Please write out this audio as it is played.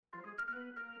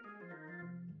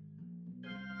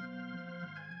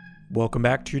Welcome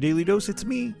back to your Daily Dose. It's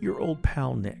me, your old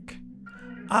pal Nick.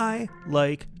 I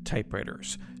like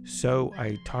typewriters, so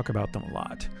I talk about them a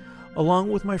lot.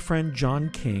 Along with my friend John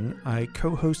King, I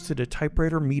co-hosted a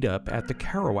typewriter meetup at the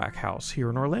Kerouac House here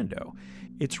in Orlando.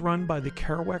 It's run by the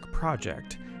Kerouac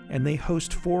Project, and they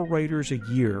host 4 writers a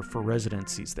year for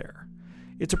residencies there.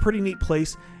 It's a pretty neat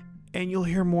place, and you'll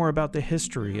hear more about the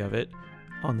history of it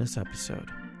on this episode.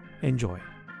 Enjoy.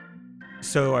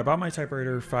 So I bought my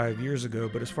typewriter 5 years ago,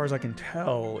 but as far as I can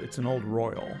tell, it's an old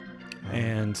Royal.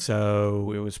 And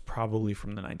so it was probably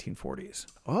from the 1940s.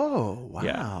 Oh,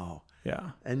 wow. Yeah.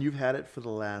 And you've had it for the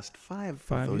last 5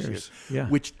 5 of those years. years. Yeah.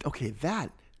 Which, okay, that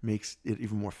makes it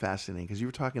even more fascinating because you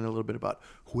were talking a little bit about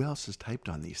who else has typed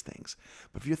on these things.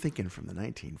 But if you're thinking from the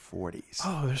 1940s.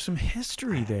 Oh, there's some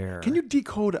history there. Can you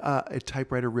decode a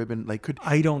typewriter ribbon?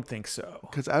 I don't think so.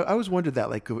 Because I always wondered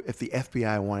that, like, if the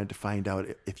FBI wanted to find out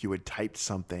if you had typed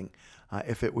something,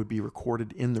 if it would be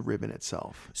recorded in the ribbon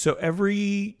itself. So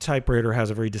every typewriter has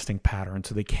a very distinct pattern,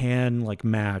 so they can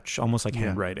match, almost like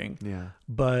handwriting. Yeah.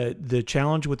 But the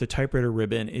challenge with the typewriter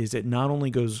ribbon is it not only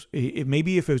goes, it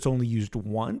maybe if it's only used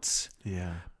once,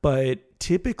 but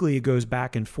typically it goes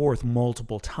back and forth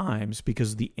multiple times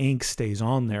because the ink stays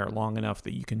on there long enough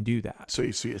that you can do that. So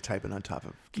you're typing on top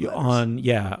of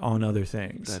letters. On other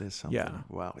things. That is something. Yeah.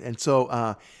 Wow. And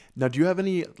so now, do you have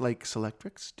any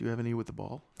Selectrics? Do you have any with the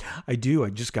ball? I do. I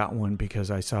just got one because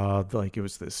I saw it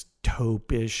was this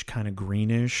taupe-ish kind of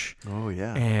greenish. Oh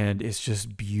yeah. And it's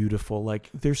just beautiful.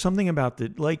 There's something about the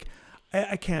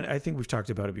I think we've talked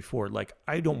about it before.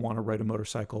 I don't want to ride a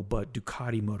motorcycle, but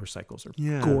Ducati motorcycles are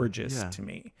gorgeous to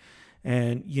me.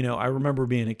 And, I remember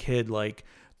being a kid,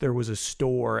 there was a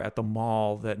store at the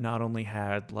mall that not only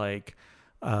had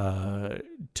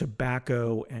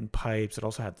tobacco and pipes, it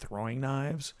also had throwing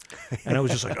knives. And I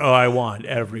was just I want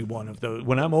every one of those.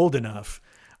 When I'm old enough,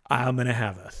 I'm going to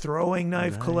have a throwing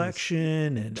knife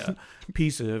collection and a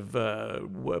piece of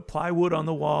plywood on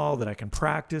the wall that I can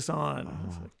practice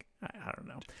on. I don't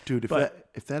know. Dude,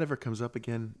 if that ever comes up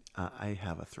again, I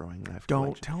have a throwing knife Don't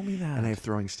collection. tell me that. And I have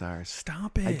throwing stars.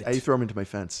 Stop it. I throw them into my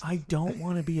fence. I don't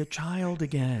want to be a child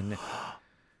again.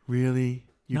 Really?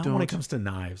 You Not don't? when it comes to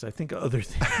knives. I think other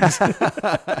things.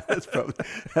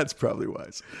 That's probably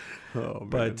wise. Oh, man.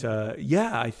 But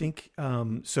I think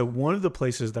so. One of the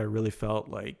places that I really felt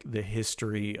like the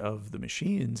history of the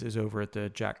machines is over at the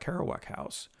Jack Kerouac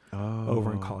House.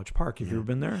 Over in College Park. Have you ever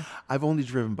been there? I've only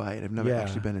driven by it. I've never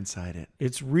actually been inside it.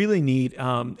 It's really neat.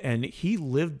 And he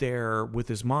lived there with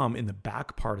his mom in the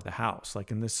back part of the house,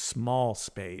 in this small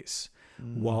space,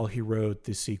 while he wrote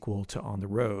the sequel to On the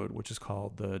Road, which is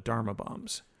called The Dharma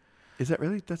Bums. Is that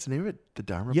really? That's the name of it? The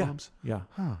Dharma Bums? Yeah.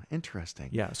 Huh. Interesting.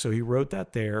 Yeah. So he wrote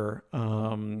that there.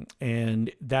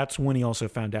 And that's when he also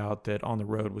found out that On the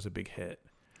Road was a big hit.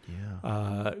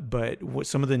 Yeah. But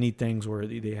some of the neat things were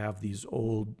they have these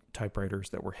old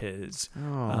typewriters that were his.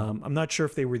 I'm not sure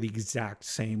if they were the exact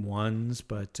same ones,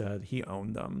 but he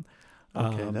owned them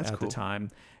that's at cool. the time.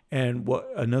 And what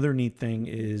another neat thing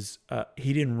is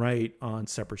he didn't write on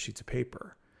separate sheets of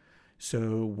paper.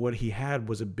 So what he had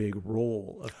was a big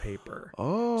roll of paper.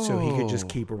 Oh. So he could just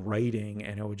keep writing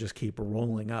and it would just keep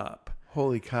rolling up.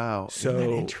 Holy cow. So, isn't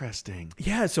that interesting?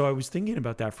 Yeah. So I was thinking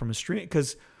about that from a stream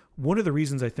because one of the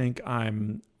reasons I think I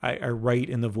write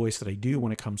in the voice that I do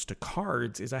when it comes to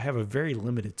cards is I have a very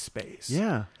limited space.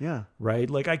 Yeah, yeah. Right?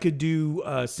 I could do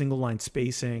single line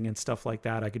spacing and stuff like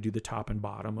that. I could do the top and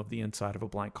bottom of the inside of a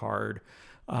blank card.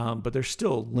 But there's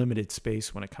still limited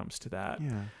space when it comes to that.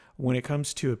 Yeah. When it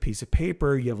comes to a piece of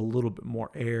paper, you have a little bit more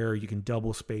air. You can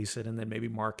double space it and then maybe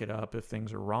mark it up if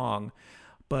things are wrong.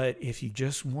 But if you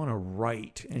just want to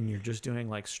write and you're just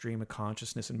doing stream of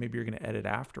consciousness and maybe you're going to edit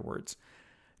afterwards,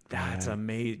 that's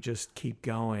amazing. Just keep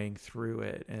going through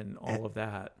it and all of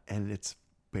that. And it's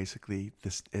basically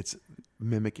it's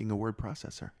mimicking a word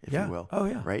processor, if you will. Oh,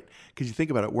 yeah. Right? Because you think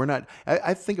about it,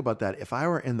 I think about that. If I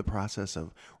were in the process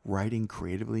of writing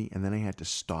creatively and then I had to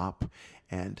stop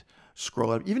and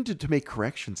scroll up, even to make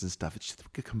corrections and stuff, it's just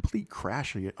a complete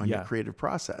crash on your creative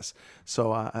process.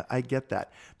 So I get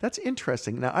that. That's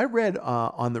interesting. Now, I read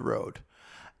On the Road.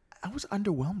 I was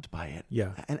underwhelmed by it.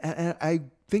 Yeah. And I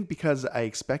think because I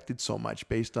expected so much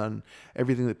based on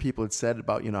everything that people had said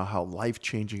about, how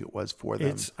life-changing it was for them.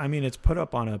 It's put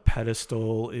up on a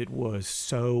pedestal. It was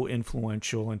so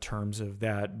influential in terms of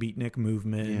that beatnik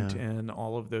movement and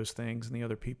all of those things and the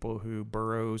other people who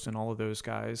Burroughs and all of those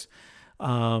guys.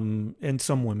 And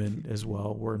some women as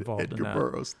well were involved in that. Edgar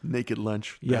Burroughs, Naked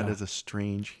Lunch. Yeah. That is a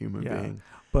strange human being.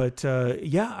 But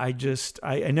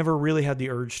I never really had the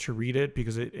urge to read it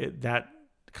because that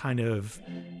kind of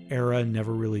era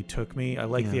never really took me. I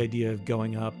like Yeah. the idea of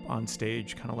going up on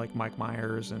stage kind of like Mike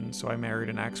Myers, and So I Married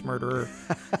an Axe Murderer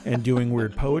and doing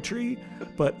weird poetry.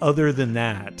 But other than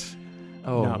that,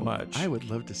 not much. I would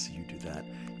love to see you do that.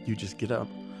 You just get up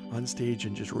on stage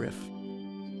and just riff.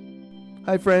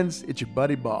 Hi friends, it's your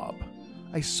buddy Bob.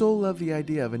 I so love the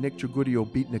idea of a Nick Dragudeo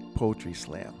Beatnik Poetry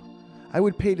Slam. I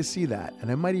would pay to see that,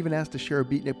 and I might even ask to share a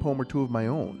beatnik poem or two of my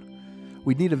own.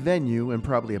 We'd need a venue and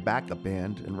probably a backup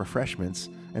band and refreshments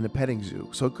and a petting zoo,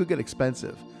 so it could get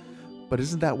expensive. But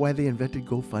isn't that why they invented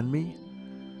GoFundMe?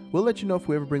 We'll let you know if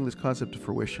we ever bring this concept to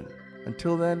fruition.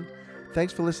 Until then,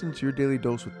 thanks for listening to Your Daily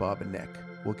Dose with Bob and Nick.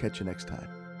 We'll catch you next time.